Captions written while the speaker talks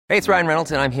Hey, it's Ryan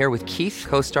Reynolds, and I'm here with Keith,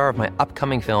 co-star of my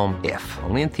upcoming film, If,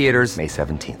 only in theaters May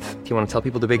 17th. Do you want to tell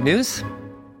people the big news?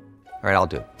 All right,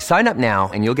 I'll do it. Sign up now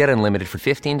and you'll get unlimited for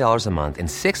 $15 a month and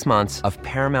 6 months of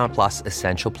Paramount Plus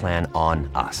Essential Plan on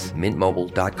us.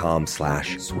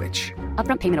 MintMobile.com/switch.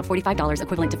 Upfront payment of $45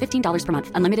 equivalent to $15 per month.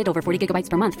 Unlimited over 40 gigabytes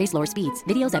per month. Face lower speeds.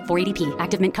 Videos at 480p.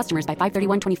 Active Mint customers by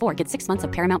 531.24 get 6 months of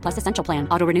Paramount Plus Essential Plan.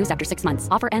 Auto renews after 6 months.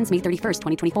 Offer ends May 31st,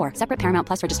 2024. Separate Paramount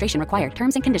Plus registration required.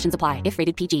 Terms and conditions apply if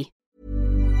rated PG.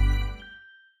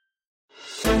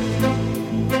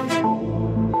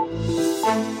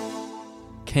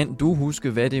 Kan du huske,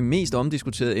 hvad det mest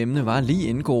omdiskuterede emne var lige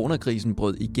inden coronakrisen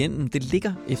brød igennem? Det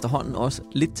ligger efterhånden også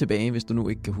lidt tilbage, hvis du nu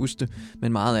ikke kan huske det,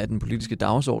 men meget af den politiske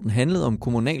dagsorden handlede om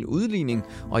kommunal udligning,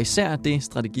 og især det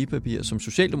strategipapir, som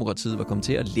Socialdemokratiet var kommet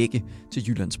til at lægge til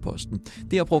Jyllandsposten.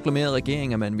 Det har proklameret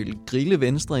regeringen, at man ville grille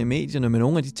Venstre i medierne med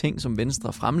nogle af de ting, som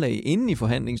Venstre fremlagde inde i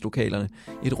forhandlingslokalerne,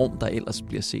 et rum, der ellers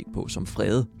bliver set på som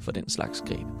fredet for den slags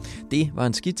greb. Det var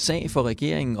en skidt sag for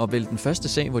regeringen, og vel den første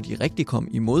sag, hvor de rigtig kom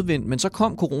i modvind, men så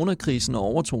kom coronakrisen og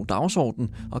overtog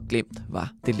dagsordenen, og glemt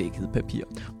var det lækkede papir.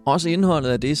 Også indholdet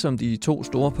af det, som de to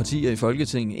store partier i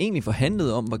Folketinget egentlig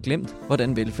forhandlede om, var glemt,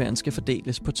 hvordan velfærden skal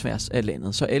fordeles på tværs af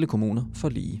landet, så alle kommuner får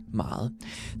lige meget.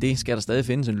 Det skal der stadig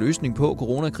findes en løsning på,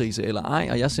 coronakrise eller ej,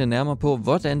 og jeg ser nærmere på,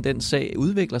 hvordan den sag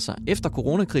udvikler sig efter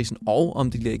coronakrisen, og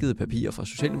om de lækkede papirer fra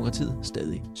Socialdemokratiet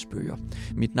stadig spøger.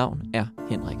 Mit navn er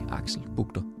Henrik Axel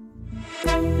Bugter.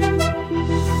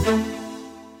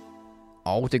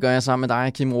 Og det gør jeg sammen med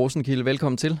dig, Kim Rosenkilde.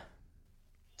 Velkommen til.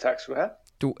 Tak skal du have.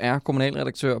 Du er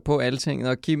kommunalredaktør på Altinget,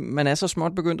 og Kim, man er så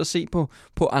småt begyndt at se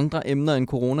på andre emner end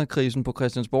coronakrisen på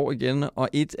Christiansborg igen, og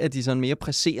et af de sådan mere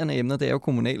presserende emner, det er jo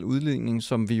kommunal udligning,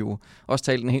 som vi jo også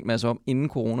talte en hel masse om, inden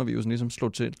coronavirusen ligesom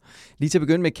slog til. Lige til at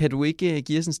begynde med, kan du ikke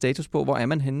give os en status på, hvor er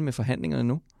man henne med forhandlingerne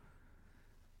nu?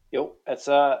 Jo,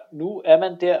 altså nu er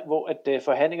man der, hvor at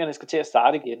forhandlingerne skal til at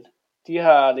starte igen. De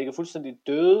har ligget fuldstændig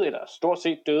døde, eller stort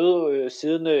set døde,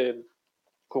 siden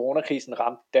coronakrisen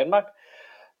ramte Danmark.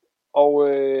 Og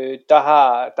der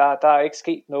er ikke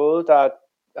sket noget. Der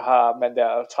har man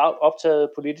været travlt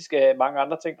optaget politisk af mange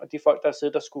andre ting, og de folk, der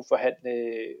sidder der skulle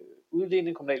forhandle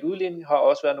udligning, kommunal udligning, har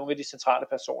også været nogle af de centrale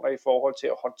personer i forhold til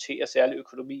at håndtere særlig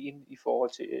økonomien i forhold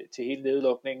til hele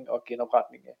nedlukningen og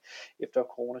genopretningen efter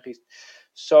coronakrisen.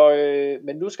 Så,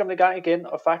 men nu skal man i gang igen,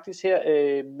 og faktisk her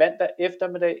mandag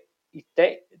eftermiddag, i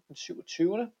dag, den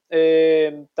 27.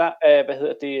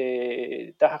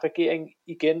 Der har regeringen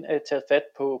igen taget fat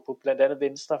på blandt andet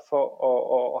Venstre for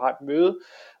at have et møde,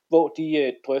 hvor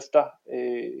de drøfter,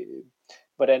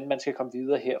 hvordan man skal komme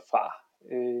videre herfra.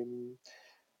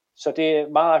 Så det er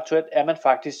meget aktuelt, er man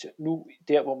faktisk nu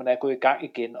der, hvor man er gået i gang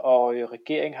igen, og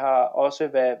regeringen har også,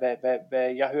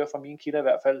 hvad jeg hører fra mine kilder i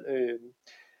hvert fald,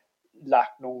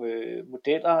 lagt nogle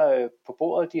modeller på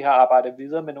bordet. De har arbejdet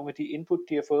videre med nogle af de input,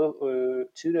 de har fået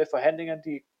tidligere i forhandlingerne,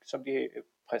 som de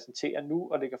præsenterer nu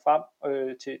og lægger frem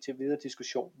til videre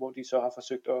diskussion, hvor de så har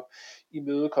forsøgt at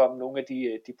imødekomme nogle af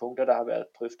de punkter, der har været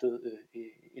drøftet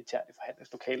internt i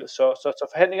forhandlingslokalet. Så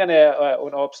forhandlingerne er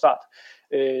under opstart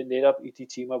netop i de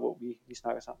timer, hvor vi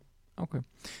snakker sammen. Okay.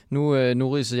 Nu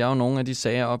ridser jeg jo nogle af de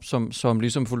sager op, som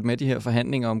ligesom fulgte med de her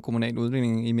forhandlinger om kommunal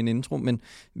udligning i min intro, men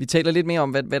vi taler lidt mere om,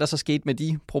 hvad der så skete med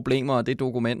de problemer og det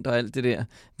dokument og alt det der,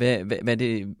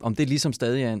 om det ligesom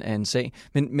stadig er en sag.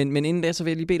 Men inden da, så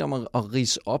vil jeg lige bede om at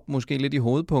ridse op måske lidt i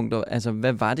hovedpunkter. Altså,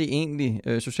 hvad var det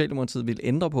egentlig, Socialdemokratiet ville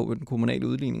ændre på ved den kommunale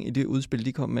udligning i det udspil,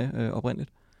 de kom med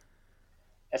oprindeligt?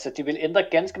 Altså, de vil ændre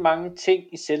ganske mange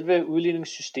ting i selve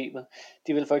udligningssystemet.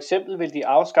 De vil for eksempel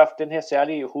afskaffe den her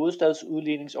særlige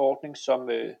hovedstadsudligningsordning,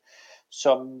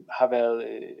 som har været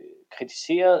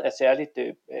kritiseret af særligt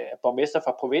borgmester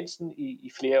fra provinsen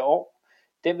i flere år.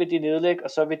 Den vil de nedlægge, og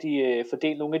så vil de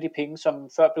fordele nogle af de penge, som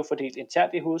før blev fordelt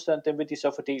internt i hovedstaden, dem vil de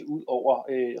så fordele ud over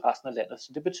resten af landet.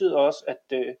 Så det betyder også,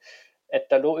 at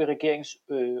der lå i regeringens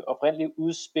oprindelige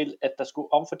udspil, at der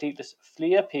skulle omfordeles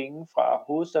flere penge fra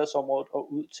hovedstadsområdet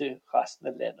og ud til resten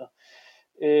af landet.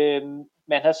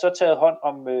 Man har så taget hånd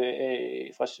om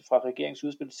fra regeringens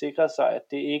udspil sikret sig, at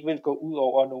det ikke vil gå ud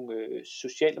over nogle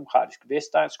socialdemokratiske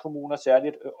vestegnskommuner,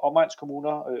 særligt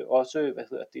omegnskommuner, også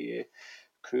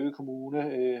Køge Kommune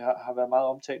har været meget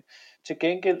omtalt. Til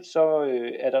gengæld så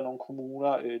er der nogle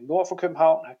kommuner nord for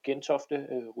København, Gentofte,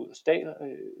 Rudersdal,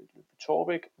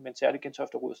 Torbæk, men særligt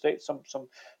Gentofte og Rudersdal,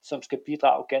 som skal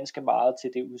bidrage ganske meget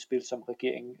til det udspil, som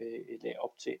regeringen lagde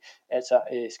op til, altså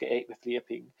skal af med flere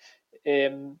penge.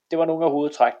 Det var nogle af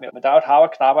hovedtrækkene, men der er jo et hav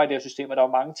af knapper i det her system, og der er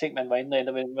jo mange ting, man var inde og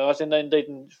ændre, men man var også inde og ændre i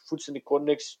den fuldstændig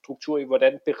grundlæggende struktur i,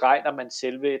 hvordan beregner man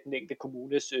selve den enkelte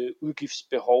kommunes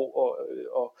udgiftsbehov,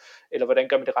 eller hvordan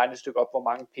gør man det regnestykke op, hvor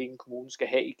mange penge kommunen skal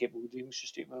have igennem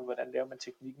udligningssystemet, hvordan laver man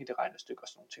teknikken i det regnestykke, og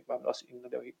sådan nogle ting, var man også inde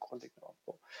og lave helt grundlæggende om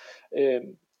på.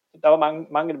 Der var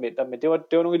mange elementer, men det var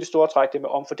nogle af de store træk, det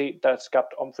med der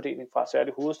skabte omfordeling fra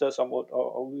særligt hovedstadsområdet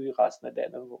og ude i resten af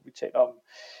landet, hvor vi taler om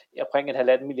omkring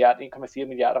 1,5 milliard, 1,4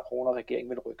 milliarder kroner, regeringen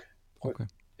vil rykke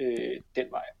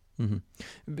den vej. Mm-hmm.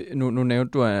 Nu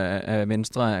nævnte du, at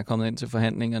Venstre er kommet ind til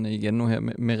forhandlingerne igen nu her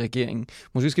med regeringen.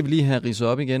 Måske skal vi lige have ridset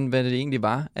op igen, hvad det egentlig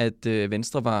var, at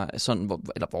Venstre var sådan,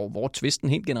 hvor tvisten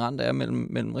helt generelt er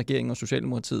mellem regeringen og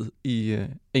Socialdemokratiet,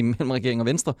 mellem regeringen og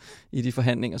Venstre i de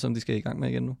forhandlinger, som de skal i gang med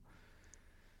igen nu.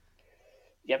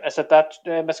 Jamen, altså,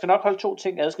 man skal nok holde to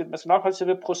ting adskilt. Man skal nok holde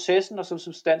selve processen og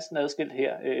substansen adskilt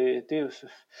her. Det er jo,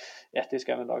 ja, det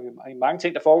skal man nok i mange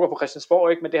ting, der foregår på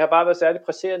Christiansborg, ikke? Men det har bare været særligt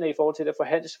presserende i forhold til det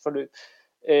forhandlingsforløb,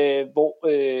 hvor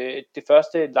det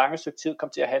første lange stykke tid kom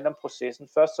til at handle om processen.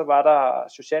 Først så var der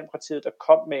Socialdemokratiet, der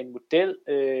kom med en model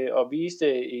og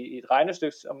viste i et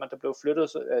regnestykke, om der blev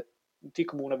flyttet, at de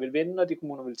kommuner ville vinde, og de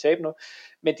kommuner ville tabe noget,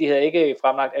 men de havde ikke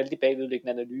fremlagt alle de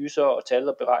bagvedliggende analyser og tal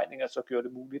og beregninger, så gjorde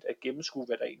det muligt at gennemskue,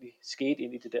 hvad der egentlig skete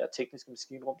ind i det der tekniske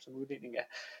maskinrum, som udligning er.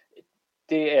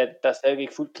 Det er der stadig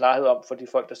ikke fuld klarhed om for de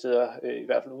folk, der sidder i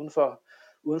hvert fald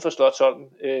uden for Slotsholmen,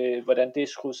 hvordan det er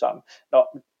skruet sammen.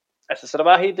 Altså, så der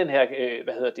var helt den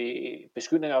her,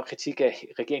 beskyldning og kritik af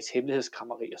regeringens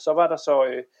hemmelighedskræmmeri, og så var der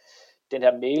så den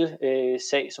her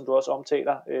mail-sag, som du også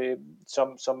omtaler,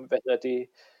 som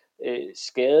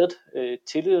skadet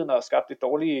tilliden og skabte et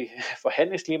dårligt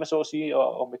forhandlingsklima, så at sige,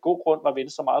 og med god grund var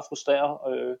Venstre meget frustreret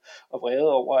og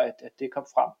vrede over, at det kom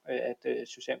frem, at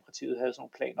Socialdemokratiet havde sådan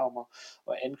nogle planer om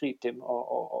at angribe dem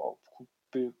og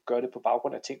kunne gøre det på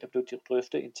baggrund af ting, der blev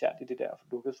drøftet internt i det der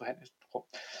lukkede forhandlingsrum.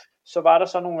 Så var der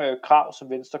så nogle krav, som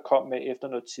Venstre kom med efter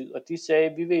noget tid, og de sagde,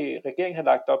 at regeringen har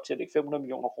lagt op til at lægge 500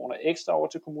 millioner kroner ekstra over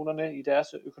til kommunerne i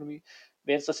deres økonomi.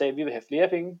 Venstre sagde, at vi vil have flere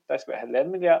penge, der skal være 1,5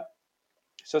 milliard.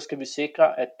 Så skal vi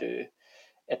sikre,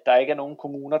 at der ikke er nogen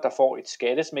kommuner, der får et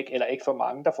skattesmæk, eller ikke for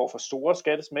mange, der får for store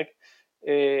skattesmæk.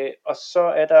 Og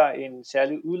så er der en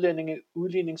særlig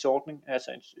udligningsordning,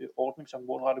 altså en ordning, som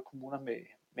målretter kommuner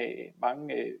med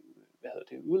mange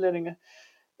udlændinge.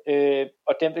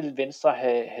 Og den vil Venstre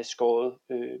have skåret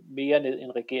mere ned,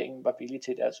 end regeringen var villig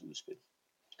til deres udspil.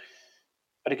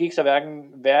 Og det gik så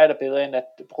hverken værre eller bedre, end at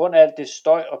på grund af alt det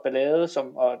støj og ballade,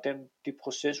 og de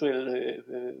processuelle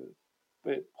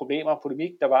problemer og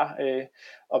polemik, der var,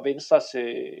 og Venstres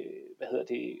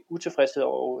utilfredshed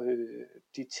over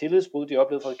de tillidsbrud, de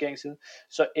oplevede fra regeringens side,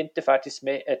 så endte det faktisk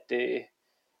med,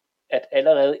 at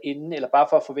allerede inden, eller bare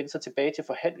for at få Venstre tilbage til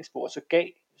forhandlingsbordet, så gav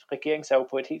regeringen sig jo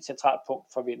på et helt centralt punkt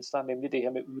for Venstre, nemlig det her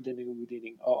med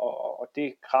udligning, og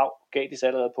det krav gav de sig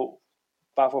allerede på,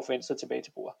 bare for at få Venstre tilbage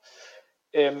til bordet.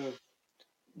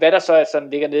 Hvad der så sådan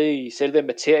ligger nede i selve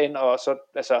materien, og så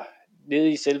altså nede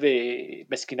i selve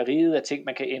maskineriet af ting,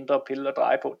 man kan ændre, pille og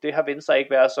dreje på, det har Venstre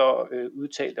ikke været så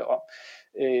udtalte om.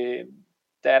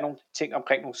 Der er nogle ting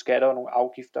omkring nogle skatter og nogle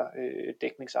afgifter,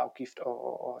 dækningsafgift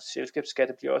og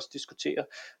selskabsskatte bliver også diskuteret,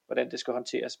 hvordan det skal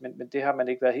håndteres, men det har man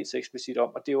ikke været helt så eksplicit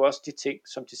om, og det er jo også de ting,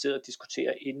 som de sidder og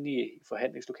diskuterer inde i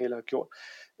forhandlingslokaler har gjort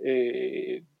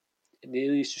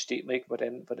nede i systemet, ikke?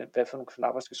 Hvad for nogle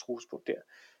knapper skal skrues på der.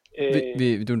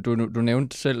 Du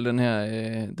nævnte selv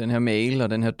den her mail og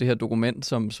det her dokument,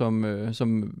 som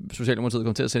Socialdemokratiet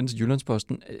kom til at sende til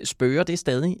Jyllandsposten. Spørger det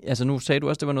stadig? Altså nu sagde du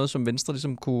også, det var noget, som Venstre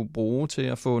ligesom kunne bruge til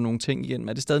at få nogle ting igen.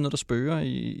 Er det stadig noget, der spørger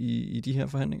i de her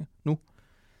forhandlinger nu?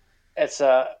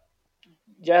 Altså,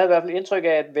 jeg havde i hvert fald indtryk af,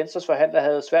 at Venstres forhandlere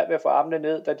havde svært ved at få armene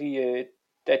ned,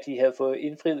 da de havde fået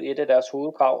indfriet et af deres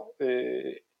hovedkrav,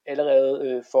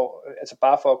 allerede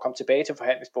bare for at komme tilbage til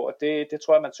forhandlingsbordet. Det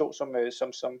tror jeg, man så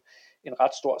som en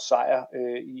ret stor sejr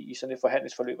i sådan et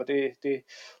forhandlingsforløb, og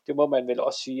det må man vel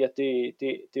også sige, at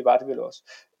det var det vel også.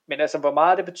 Men altså, hvor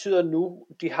meget det betyder nu,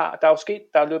 der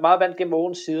er løbet meget vand gennem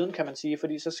åen siden, kan man sige,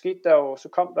 fordi så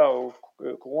kom der jo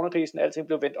coronakrisen, alting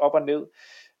blev vendt op og ned,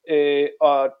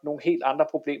 og nogle helt andre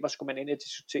problemer skulle man ind og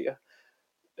diskutere.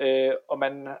 Og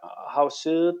man har jo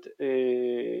siddet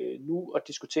nu og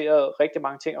diskuteret rigtig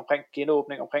mange ting omkring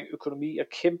genåbning, omkring økonomi og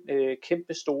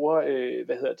kæmpe store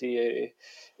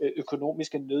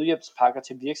økonomiske nødhjælpspakker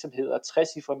til virksomheder,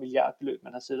 60-cifrede milliardbeløb,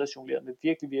 man har siddet og jongleret med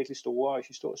virkelig, virkelig store og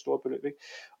historisk store beløb, ikke?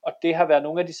 Og det har været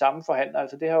nogle af de samme forhandlere,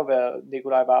 altså det har jo været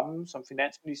Nicolai Wammen som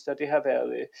finansminister, det har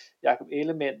været Jakob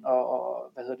Ellemann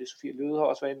og Sofie Løhde har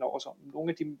også været inde over, som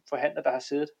nogle af de forhandlere, der har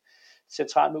siddet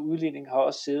centralt med udligning, har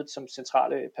også siddet som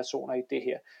centrale personer i det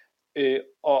her.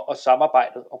 og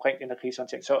samarbejdet omkring den her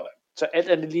krisehåndtering. Så alt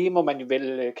andet lige må man jo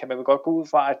kan man vel godt gå ud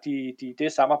fra, at de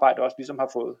det samarbejde også ligesom har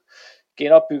fået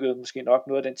genopbygget måske nok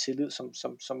noget af den tillid,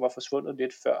 som var forsvundet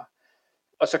lidt før.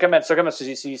 Og så kan man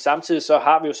så sige, samtidig så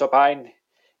har vi jo så bare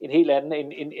en helt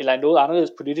anden, eller en noget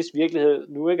anderledes politisk virkelighed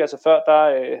nu, ikke? Altså før,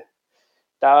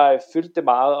 der fyldte det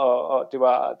meget, og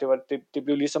det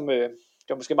blev ligesom, det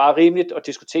var måske meget rimeligt at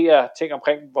diskutere ting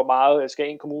omkring, hvor meget skal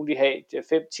en kommune lige have,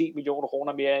 5-10 millioner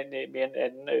kroner mere end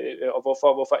anden, og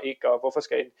hvorfor ikke, og hvorfor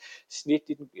skal en snit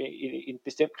i en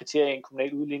bestemt kriterie i en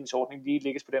kommunal udligningsordning lige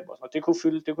lægges på den måde. Og det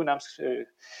kunne nærmest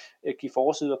give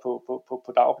forsider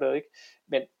på dagbladet, ikke?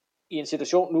 Men i en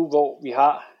situation nu, hvor vi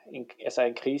har en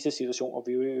krisesituation, og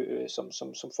vi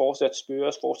som fortsat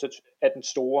spørges, fortsat af den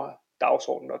store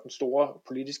dagsorden, og den store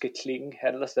politiske klinge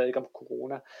handler stadig om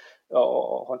corona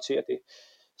og håndtere det,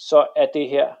 så er det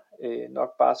her nok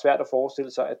bare svært at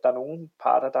forestille sig, at der er nogle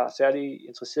parter, der er særlig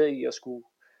interesseret i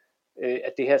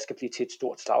at det her skal blive til et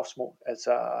stort slagsmål.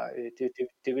 Altså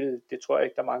det tror jeg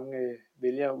ikke, der er mange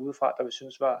vælgere udefra, der vil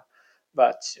synes var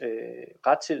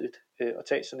rettidigt at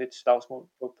tage sådan et slagsmål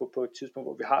på et tidspunkt,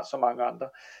 hvor vi har så mange andre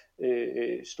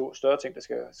større ting, der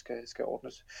skal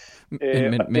ordnes.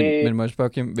 Men må jeg spørge,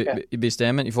 Kim, hvis det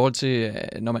er man i forhold til,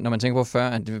 når man tænker på før,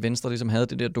 at Venstre ligesom havde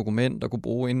det der dokument, der kunne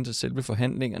bruge inden til selve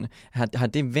forhandlingerne, har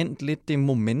det vendt lidt det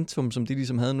momentum, som de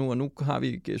ligesom havde nu, og nu har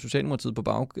vi Socialdemokratiet på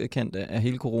bagkant af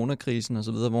hele coronakrisen og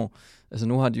så videre, hvor altså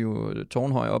nu har de jo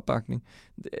tårnhøj opbakning.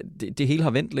 Det hele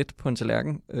har vendt lidt på en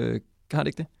tallerken. Har det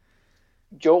ikke det?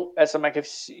 Jo, altså man kan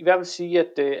i hvert fald sige,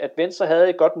 at Venstre havde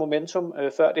et godt momentum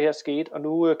før det her skete, og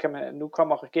nu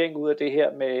kommer regeringen ud af det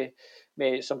her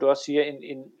med som du også siger,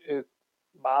 en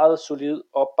meget solid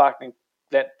opbakning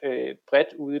blandt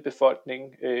bredt ude i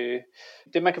befolkningen.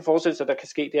 Det man kan forestille sig, der kan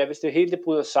ske, det er, hvis det hele det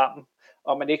bryder sammen,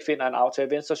 og man ikke finder en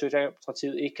aftale, Venstre og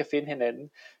Socialdemokratiet ikke kan finde hinanden,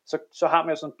 så har man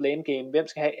jo sådan en blame game. Hvem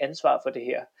skal have ansvar for det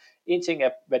her? En ting er,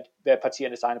 hvad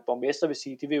partiernes egne borgmester vil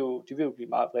sige. De vil jo blive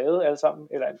meget vrede alle sammen,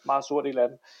 eller en meget stor del af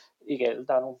dem. Ikke alle,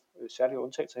 der er nogle særlige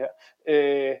undtagelser her.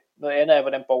 Noget andet er,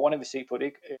 hvordan borgerne vil se på det,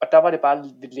 ikke? Og der var det bare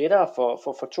lidt lettere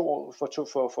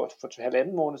for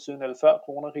halvanden måned siden, eller før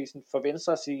coronakrisen, for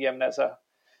Venstre at sige, jamen altså,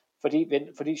 fordi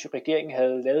regeringen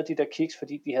havde lavet de der kiks,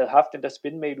 fordi de havde haft den der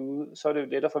spinmail ude, så er det jo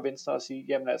lettere for Venstre at sige,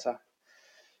 jamen altså,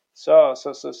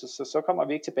 så kommer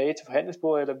vi ikke tilbage til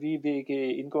forhandlingsbordet, eller vi vil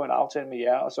ikke indgå en aftale med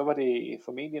jer, og så var det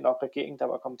formentlig nok regeringen, der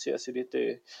var kommet til at se lidt,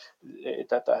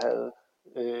 der havde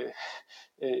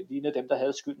lignet dem, der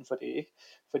havde skylden for det, ikke?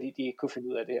 Fordi de ikke kunne finde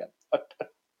ud af det her. Og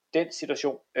den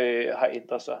situation har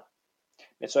ændret sig.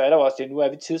 Men så er der jo også det, nu er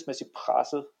vi tidsmæssigt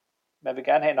presset. Man vil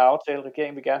gerne have en aftale,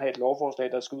 regeringen vil gerne have et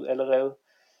lovforslag, der skal ud allerede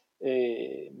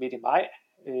midt i maj.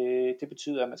 Det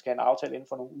betyder, at man skal have en aftale inden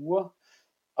for nogle uger.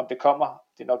 Om det kommer,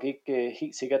 det er nok ikke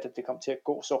helt sikkert, at det kommer til at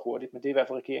gå så hurtigt, men det er i hvert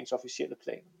fald regeringens officielle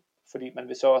plan. Fordi man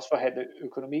vil så også forhandle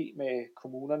økonomi med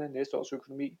kommunerne, næste års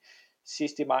økonomi,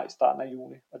 sidst i maj, starten af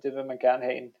juni, og det vil man gerne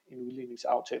have en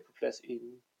udligningsaftale på plads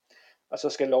inden. Og så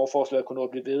skal lovforslaget kunne nå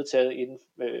at blive vedtaget inden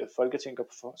Folketinget går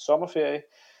på sommerferie,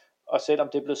 og selvom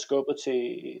det er blevet skubbet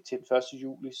til den 1.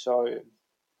 juli, så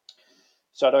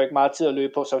er der jo ikke meget tid at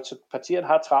løbe på, så partierne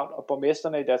har travlt, og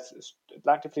borgmesterne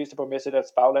langt de fleste borgmester i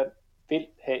deres bagland vil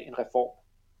have en reform.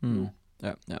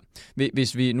 Ja.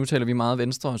 Hvis nu taler vi meget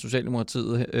Venstre og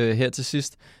Socialdemokratiet her til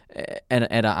sidst.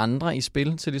 Er der andre i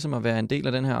spil til ligesom at være en del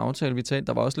af den her aftale, vi talte?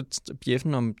 Der var også lidt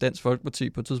bjeffen om Dansk Folkeparti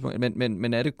på et tidspunkt,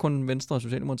 men er det kun Venstre og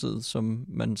Socialdemokratiet, som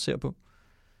man ser på?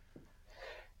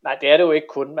 Nej, det er det jo ikke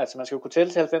kun. Altså man skal jo kunne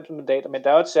tælle til 90 mandater, men der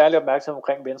er jo et særligt opmærksomhed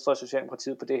omkring Venstre og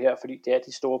Socialdemokratiet på det her, fordi det er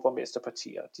de store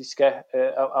borgmesterpartier. De skal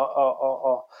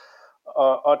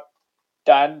og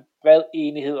der er en bred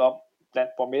enighed om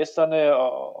blandt borgmesterne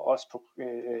og også på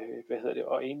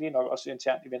og egentlig nok også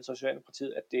internt i Venstre og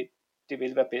Socialdemokratiet, at det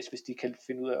vil være bedst, hvis de kan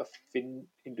finde ud af at finde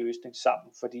en løsning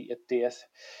sammen, fordi at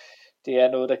det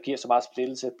er noget, der giver så meget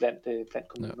splittelse blandt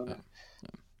kommunerne. Ja.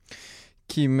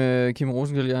 Kim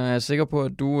Rosenkilde, jeg er sikker på,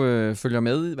 at du følger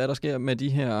med, hvad der sker med de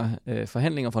her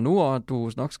forhandlinger fra nu, og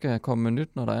du nok skal komme med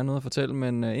nyt, når der er noget at fortælle,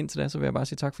 men indtil da, så vil jeg bare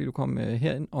sige tak, fordi du kom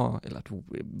herind, eller du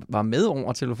var med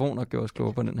over telefon og gjorde os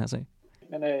klogere på den her sag.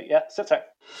 Men ja, selv tak.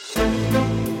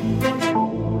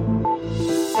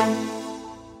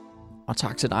 Og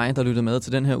tak til dig, der lyttede med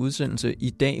til den her udsendelse i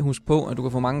dag. Husk på, at du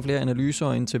kan få mange flere analyser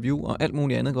og interview og alt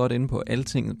muligt andet godt inde på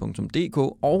altinget.dk,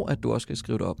 og at du også kan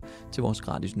skrive dig op til vores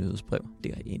gratis nyhedsbrev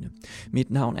derinde.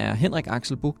 Mit navn er Henrik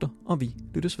Axel Bugter, og vi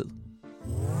lyttes ved.